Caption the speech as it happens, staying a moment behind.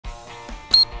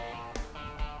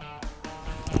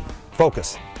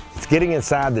Focus. It's getting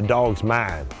inside the dog's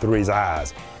mind through his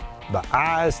eyes. The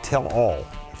eyes tell all.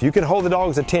 If you can hold the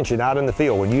dog's attention out in the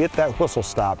field, when you hit that whistle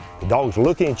stop, the dog's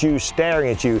looking at you,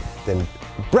 staring at you, then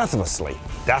breathlessly,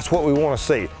 that's what we want to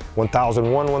see.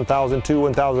 1001, 1002,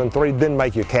 1003, then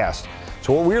make your cast.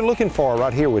 So what we're looking for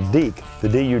right here with Deke, the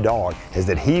DU dog, is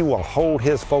that he will hold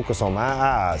his focus on my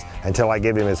eyes until I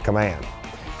give him his command.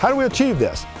 How do we achieve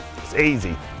this? It's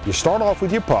easy. You start off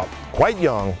with your pup, quite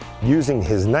young, using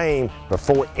his name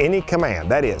before any command.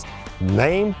 That is,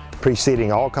 name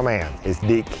preceding all command. It's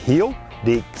Deke heel,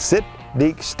 Deke sit,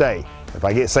 Deke stay. If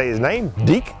I say his name,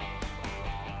 Deke,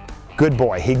 good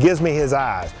boy. He gives me his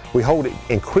eyes. We hold it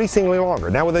increasingly longer.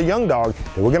 Now with a young dog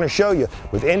that we're going to show you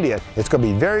with Indian, it's going to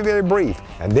be very, very brief.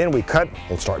 And then we cut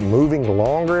and start moving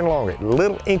longer and longer,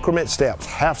 little increment steps,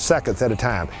 half seconds at a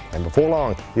time. And before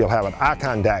long, you'll have an eye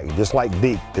contact, just like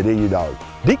Deke, the DU dog.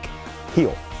 Deke,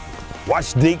 heel.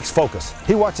 Watch Deke's focus.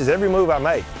 He watches every move I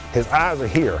make. His eyes are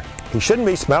here. He shouldn't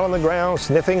be smelling the ground,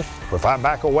 sniffing. If I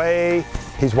back away,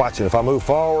 he's watching. If I move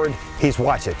forward, he's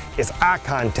watching. It's eye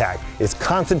contact, it's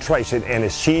concentration, and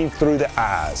it's achieved through the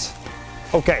eyes.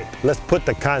 Okay, let's put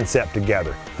the concept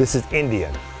together. This is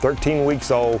Indian, 13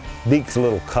 weeks old, Deke's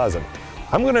little cousin.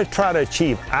 I'm gonna try to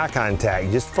achieve eye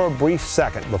contact just for a brief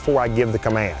second before I give the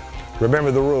command. Remember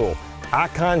the rule, eye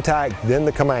contact, then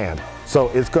the command. So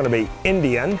it's gonna be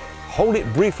Indian, hold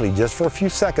it briefly just for a few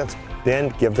seconds, then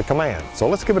give the command. So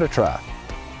let's give it a try.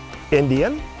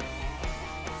 Indian,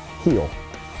 heel.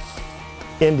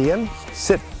 Indian,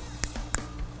 sit.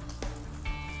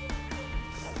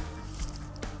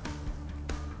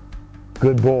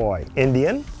 Good boy.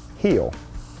 Indian, heel.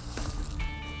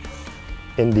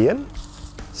 Indian,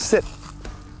 sit.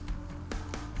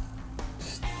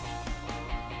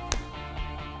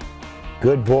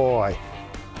 Good boy.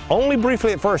 Only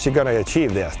briefly at first you're going to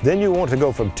achieve this. Then you want to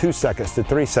go from 2 seconds to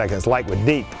 3 seconds, like with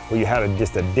Deke, where you had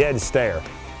just a dead stare.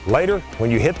 Later,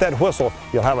 when you hit that whistle,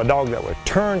 you'll have a dog that will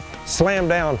turn, slam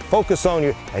down, focus on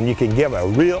you, and you can give a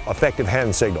real effective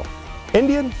hand signal.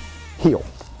 Indian, heel.